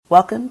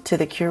Welcome to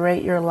the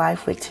Curate Your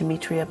Life with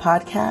Demetria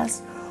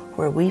podcast,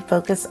 where we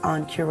focus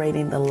on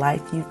curating the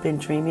life you've been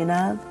dreaming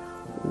of,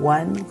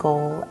 one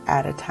goal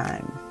at a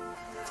time.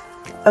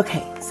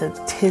 Okay, so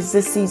 'tis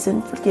the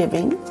season for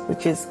giving,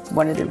 which is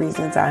one of the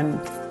reasons I'm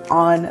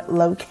on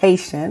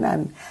location.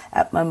 I'm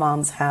at my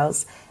mom's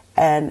house,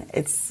 and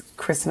it's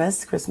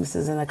Christmas. Christmas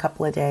is in a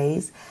couple of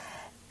days,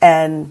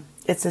 and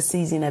it's a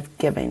season of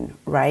giving,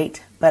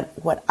 right? But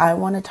what I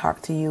want to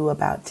talk to you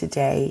about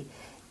today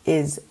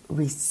is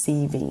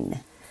receiving.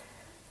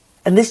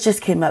 And this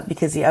just came up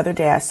because the other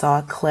day I saw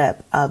a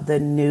clip of the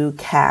new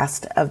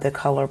cast of The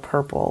Color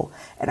Purple.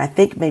 And I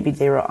think maybe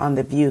they were on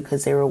The View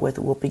because they were with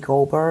Whoopi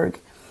Goldberg.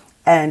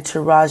 And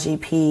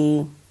Taraji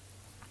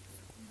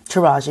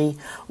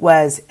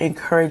was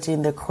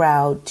encouraging the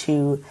crowd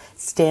to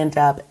stand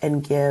up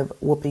and give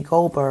Whoopi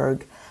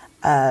Goldberg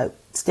a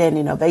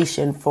standing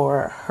ovation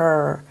for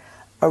her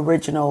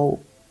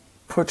original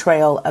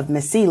portrayal of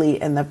Miss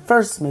Celie in the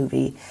first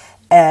movie.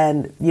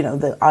 And, you know,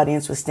 the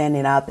audience was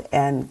standing up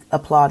and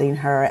applauding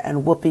her.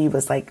 And Whoopi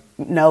was like,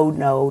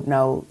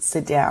 no,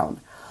 sit down.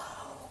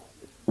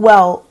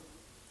 Well,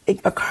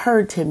 it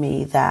occurred to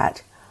me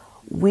that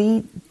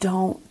we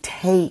don't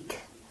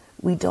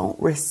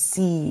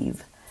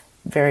receive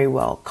very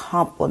well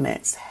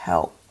compliments,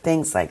 help,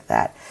 things like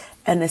that.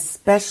 And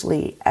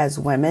especially as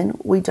women,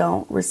 we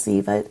don't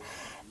receive it.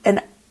 And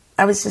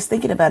I was just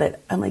thinking about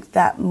it. I'm like,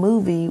 that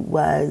movie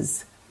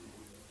was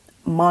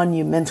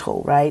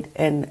monumental, right?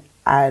 And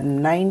I'm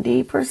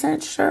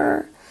 90%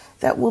 sure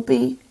that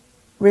Whoopi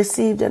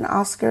received an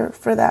Oscar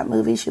for that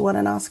movie. She won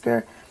an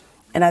Oscar.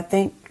 And I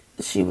think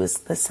she was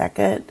the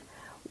second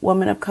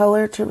woman of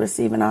color to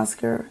receive an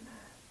Oscar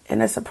in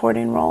a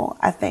supporting role.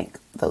 I think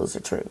those are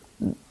true.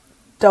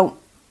 Don't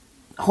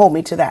hold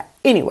me to that.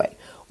 Anyway,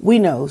 we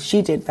know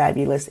she did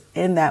fabulous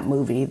in that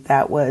movie.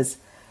 That was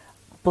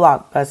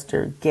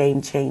blockbuster,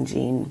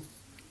 game-changing,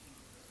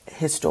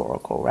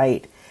 historical,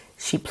 right?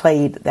 She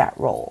played that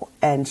role,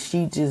 and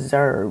she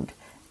deserved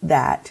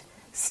that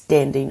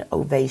standing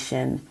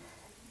ovation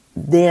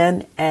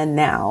then and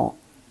now,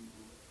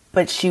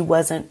 but she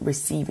wasn't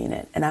receiving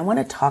it. And I want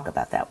to talk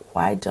about that.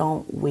 Why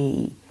don't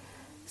we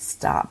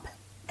stop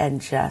and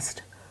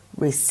just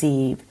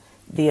receive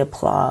the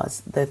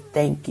applause, the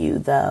thank you,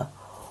 the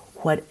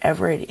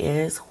whatever it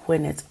is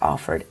when it's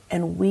offered?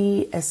 And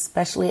we,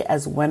 especially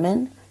as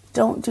women,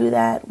 don't do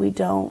that. We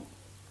don't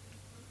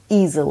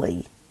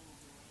easily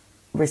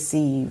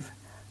receive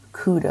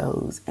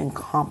kudos and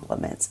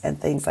compliments and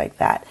things like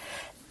that.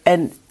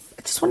 And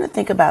I just want to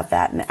think about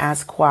that and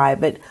ask why.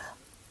 But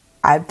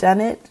I've done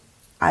it.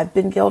 I've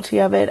been guilty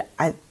of it.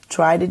 I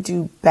try to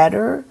do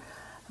better.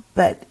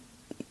 But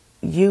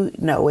you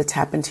know it's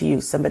happened to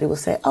you. Somebody will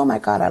say, oh my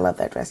God, I love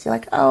that dress. You're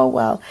like, oh,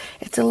 well,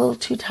 it's a little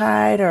too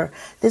tight, or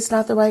this is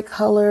not the right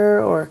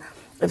color. Or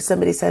if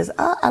somebody says,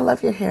 oh, I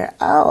love your hair.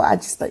 Oh, I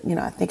just, I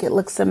think it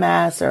looks a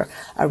mess, or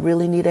I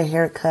really need a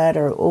haircut,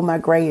 or oh, my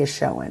gray is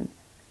showing.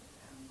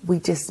 We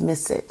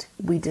dismiss it.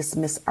 We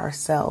dismiss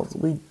ourselves.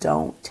 We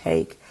don't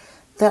take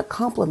that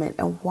compliment.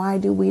 And why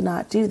do we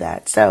not do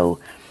that? So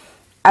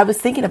I was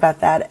thinking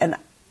about that, and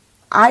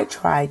I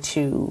try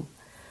to,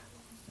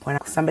 when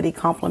somebody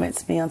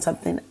compliments me on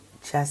something,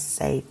 just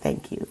say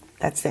thank you.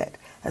 That's it.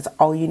 That's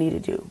all you need to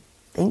do.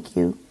 Thank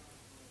you.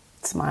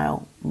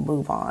 Smile,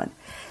 move on.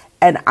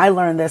 And I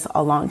learned this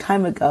a long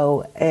time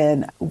ago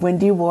in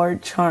Wendy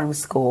Ward Charm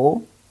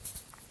School.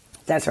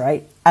 That's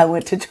right. I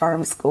went to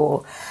charm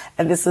school,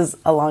 and this is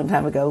a long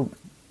time ago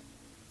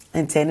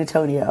in San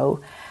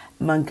Antonio.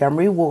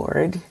 Montgomery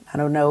Ward, I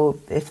don't know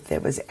if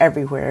it was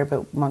everywhere,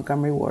 but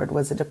Montgomery Ward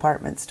was a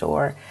department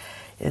store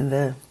in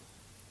the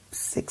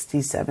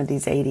 60s,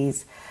 70s,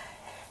 80s.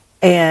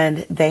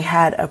 And they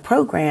had a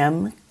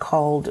program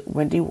called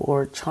Wendy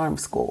Ward Charm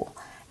School.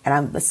 And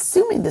I'm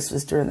assuming this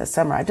was during the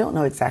summer. I don't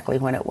know exactly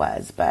when it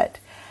was,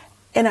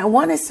 and I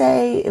want to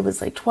say it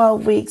was like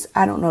 12 weeks.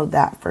 I don't know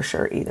that for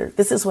sure either.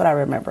 This is what I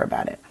remember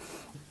about it.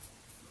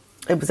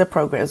 It was a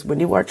program. It was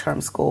Wendy Ward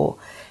Charm School.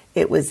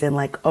 It was in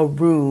like a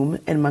room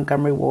in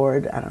Montgomery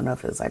Ward. I don't know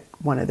if it was like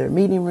one of their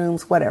meeting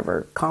rooms,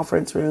 whatever,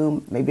 conference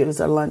room. Maybe it was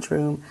a lunch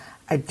room.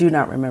 I do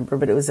not remember,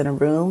 but it was in a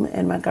room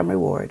in Montgomery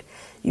Ward.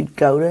 You'd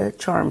go to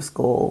charm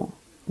school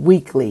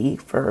weekly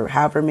for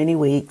however many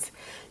weeks.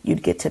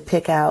 You'd get to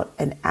pick out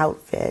an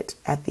outfit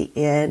at the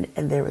end,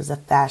 and there was a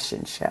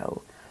fashion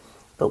show.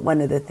 But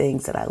one of the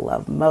things that I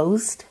loved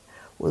most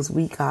was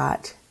we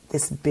got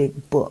this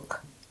big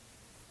book.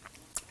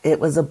 It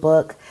was a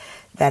book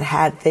that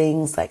had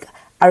things like,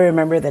 I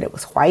remember that it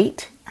was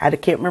white. I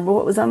can't remember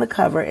what was on the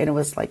cover, and it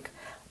was like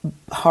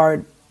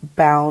hard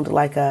bound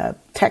like a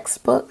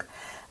textbook.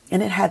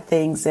 And it had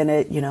things in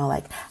it,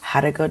 like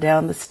how to go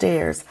down the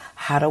stairs,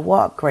 how to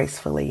walk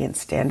gracefully and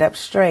stand up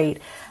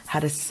straight, how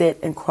to sit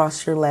and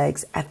cross your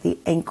legs at the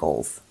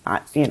ankles,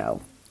 not,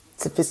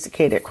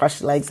 sophisticated, cross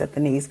your legs at the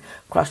knees,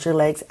 cross your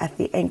legs at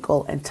the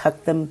ankle and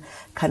tuck them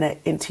kind of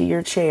into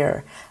your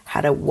chair, how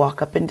to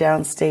walk up and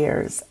down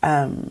stairs,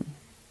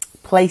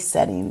 place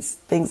settings,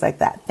 things like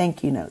that,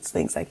 thank you notes,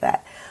 things like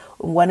that.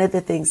 One of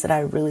the things that I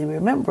really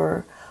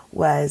remember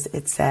was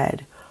it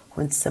said,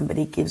 when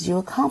somebody gives you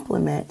a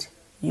compliment,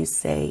 you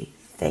say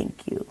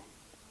thank you.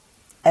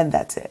 And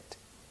that's it.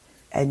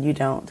 And you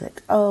don't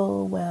think,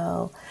 oh,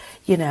 well,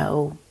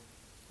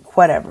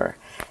 whatever.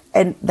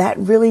 And that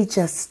really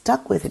just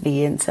stuck with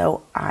me. And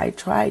so I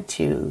try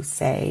to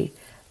say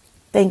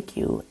thank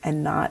you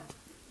and not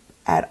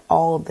add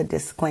all the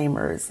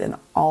disclaimers and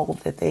all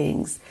the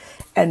things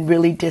and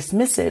really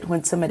dismiss it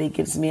when somebody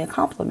gives me a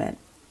compliment.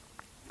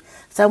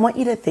 So I want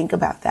you to think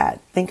about that.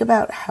 Think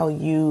about how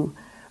you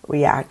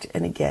react.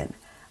 And again,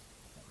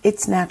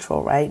 it's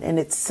natural, right? And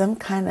it's some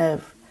kind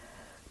of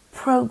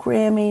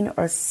programming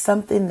or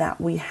something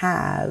that we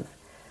have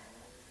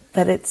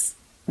that it's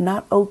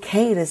not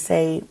okay to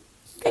say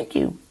thank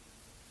you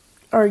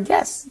or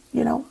yes,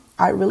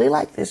 I really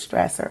like this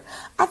dress, or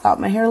I thought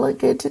my hair looked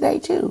good today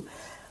too.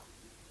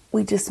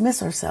 We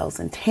dismiss ourselves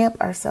and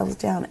tamp ourselves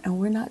down, and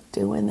we're not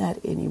doing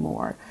that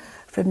anymore.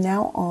 From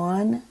now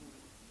on,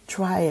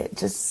 try it.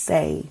 Just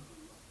say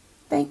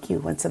thank you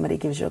when somebody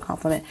gives you a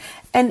compliment.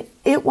 And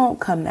it won't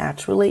come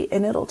naturally,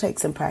 and it'll take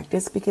some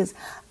practice, because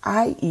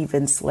I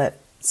even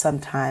slip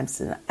sometimes,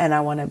 and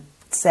I want to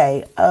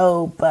say,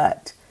 oh,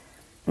 but.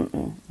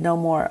 No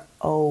more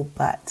oh,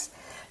 but.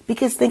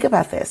 Because think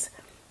about this.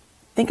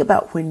 Think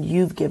about when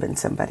you've given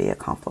somebody a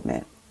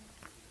compliment.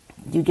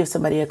 You give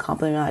somebody a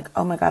compliment like,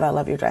 oh my God, I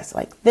love your dress.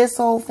 Like this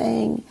whole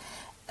thing.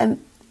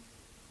 And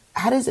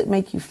how does it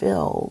make you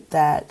feel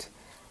that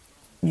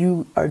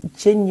you are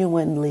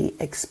genuinely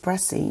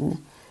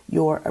expressing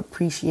your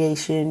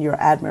appreciation, your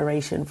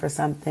admiration for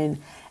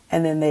something,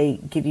 and then they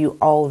give you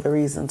all of the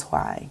reasons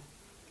why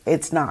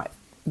it's not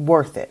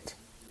worth it,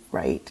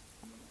 right?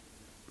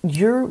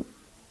 You're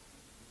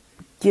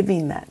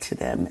giving that to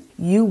them.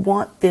 You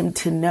want them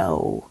to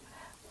know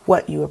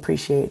what you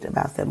appreciate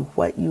about them,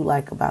 what you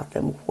like about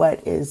them,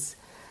 what is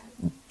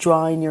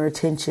drawing your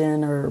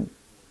attention or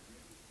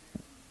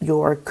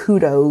your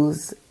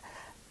kudos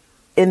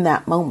in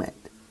that moment.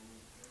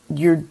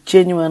 You're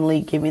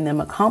genuinely giving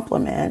them a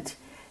compliment,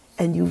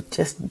 and you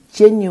just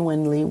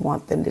genuinely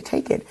want them to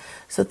take it.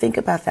 So think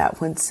about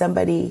that. When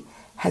somebody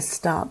has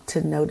stopped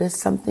to notice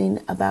something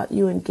about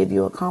you and give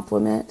you a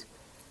compliment,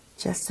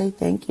 just say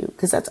thank you,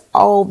 because that's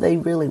all they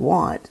really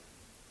want.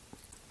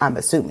 I'm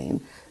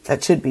assuming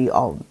that should be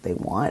all they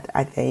want,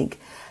 I think.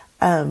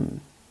 But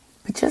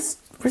just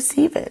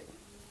receive it.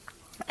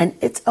 And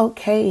it's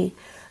okay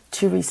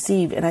to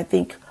receive. And I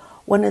think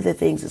one of the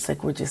things is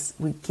like we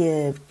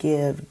give.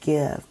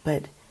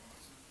 But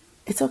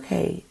it's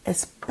okay,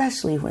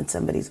 especially when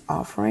somebody's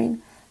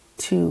offering,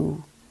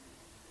 to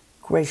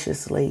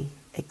graciously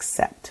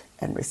accept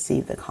and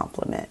receive the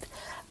compliment.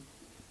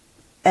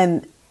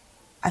 And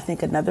I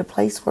think another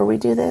place where we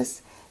do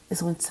this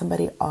is when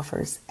somebody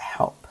offers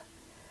help.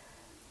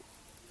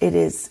 It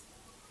is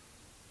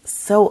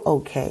so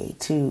okay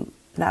to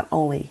not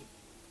only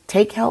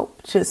take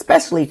help, to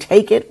especially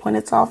take it when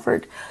it's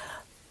offered,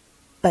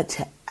 but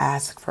to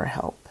ask for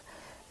help,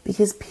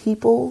 because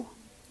people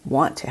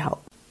want to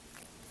help.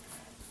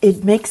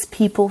 It makes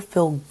people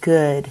feel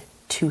good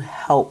to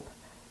help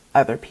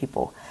other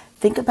people.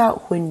 Think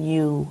about when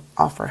you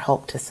offer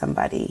help to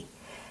somebody.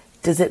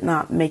 Does it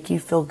not make you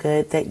feel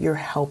good that you're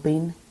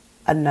helping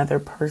another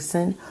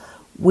person?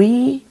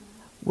 We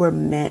were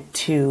meant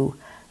to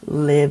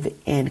live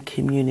in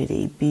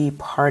community, be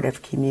part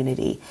of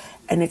community,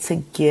 and it's a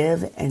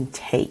give and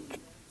take.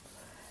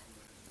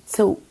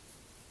 So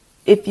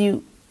if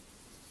you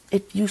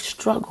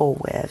struggle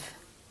with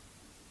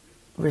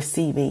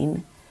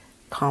receiving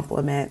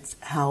compliments,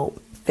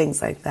 help,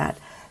 things like that,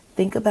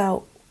 think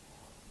about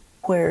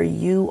where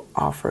you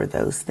offer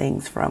those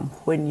things from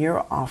when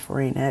you're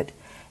offering it,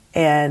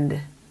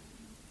 and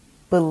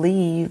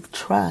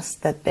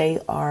trust that they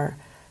are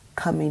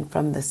coming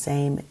from the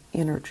same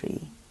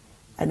energy.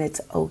 And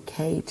it's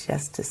okay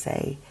just to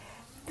say,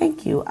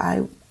 thank you,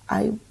 I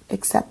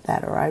accept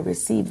that, or I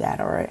receive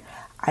that, or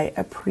I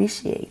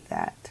appreciate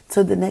that.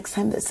 So the next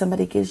time that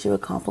somebody gives you a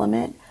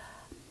compliment,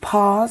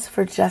 pause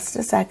for just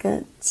a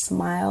second,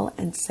 smile,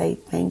 and say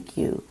thank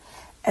you.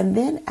 And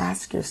then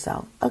ask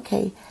yourself,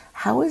 okay,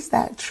 how is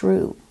that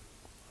true?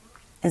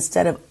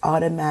 Instead of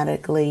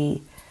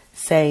automatically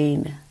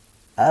saying,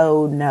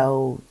 oh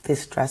no,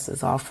 this dress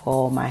is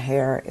awful, my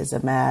hair is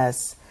a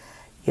mess,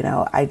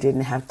 I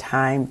didn't have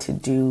time to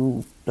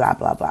do blah,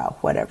 blah, blah,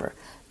 whatever.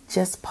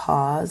 Just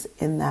pause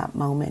in that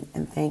moment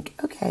and think,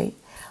 okay,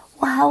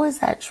 well, how is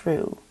that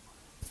true?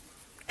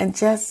 And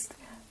just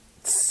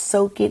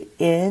soak it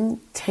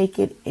in, take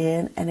it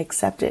in, and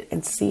accept it,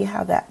 and see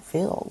how that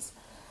feels.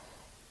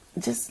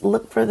 Just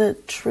look for the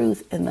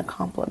truth in the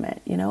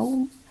compliment,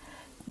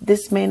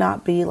 This may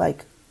not be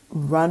like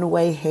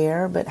runway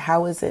hair, but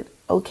how is it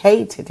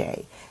okay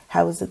today?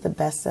 How is it the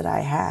best that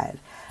I had?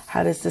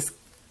 How does this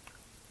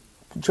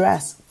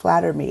dress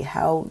flatter me?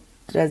 How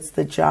does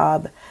the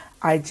job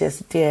I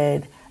just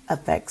did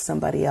affect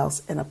somebody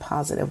else in a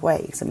positive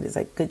way? Somebody's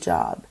like, good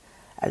job.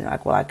 And you're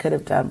like, well, I could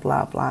have done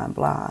blah, blah, and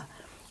blah.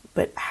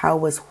 But how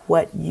was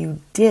what you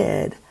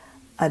did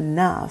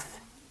enough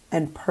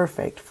and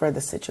perfect for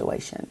the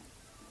situation?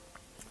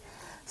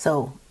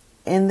 So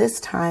in this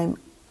time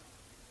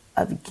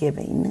of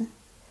giving,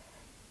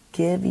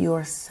 give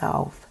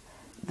yourself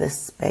the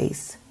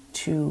space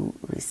to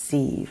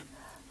receive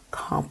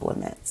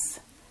compliments,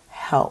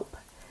 help,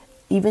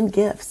 even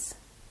gifts.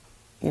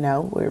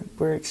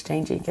 We're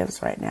exchanging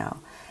gifts right now.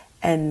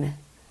 And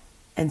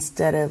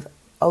instead of,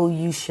 oh,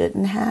 you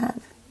shouldn't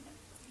have,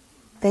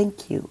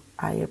 thank you.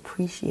 I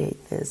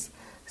appreciate this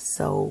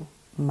so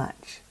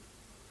much.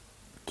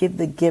 Give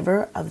the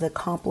giver of the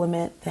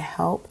compliment, the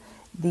help,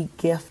 the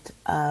gift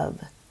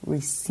of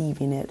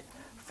receiving it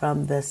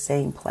from the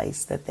same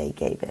place that they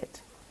gave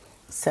it.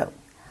 So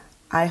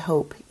I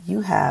hope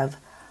you have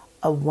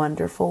a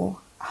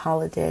wonderful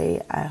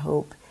holiday. I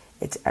hope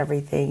it's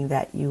everything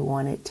that you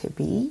want it to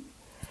be.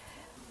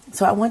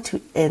 So I want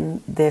to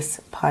end this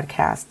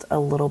podcast a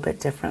little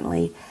bit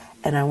differently,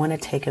 and I want to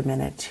take a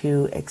minute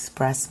to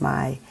express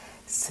my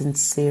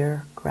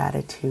sincere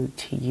gratitude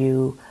to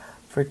you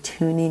for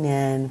tuning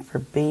in, for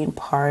being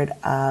part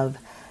of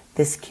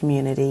this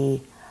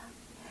community.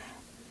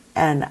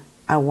 And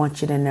I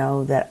want you to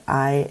know that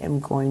I am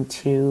going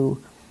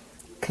to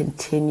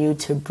continue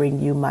to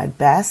bring you my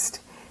best.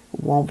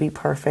 It won't be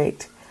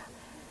perfect.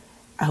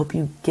 I hope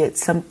you get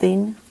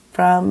something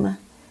from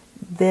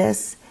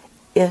this.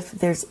 If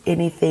there's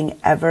anything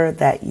ever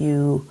that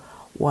you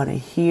want to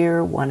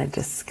hear, want to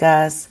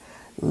discuss,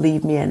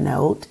 leave me a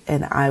note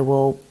and I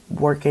will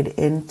work it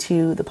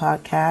into the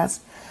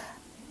podcast.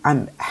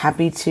 I'm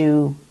happy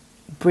to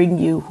bring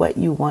you what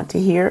you want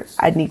to hear.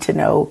 I need to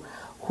know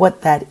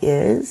what that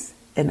is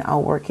and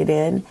I'll work it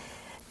in.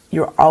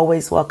 You're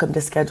always welcome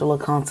to schedule a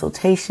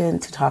consultation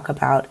to talk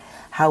about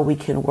how we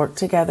can work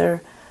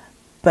together.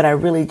 But I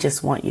really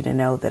just want you to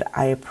know that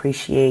I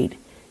appreciate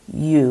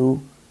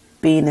you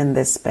being in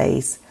this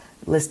space,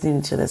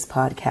 listening to this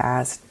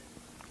podcast.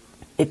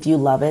 If you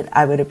love it,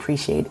 I would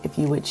appreciate if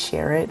you would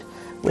share it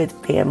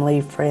with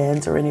family,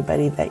 friends, or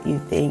anybody that you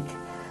think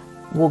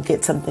will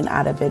get something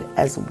out of it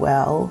as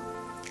well.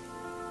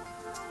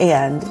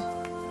 And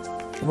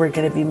we're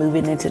going to be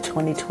moving into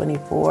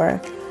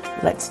 2024.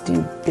 Let's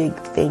do big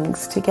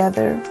things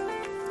together.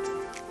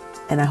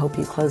 And I hope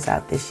you close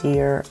out this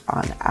year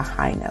on a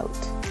high note.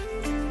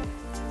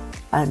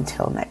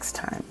 Until next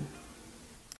time.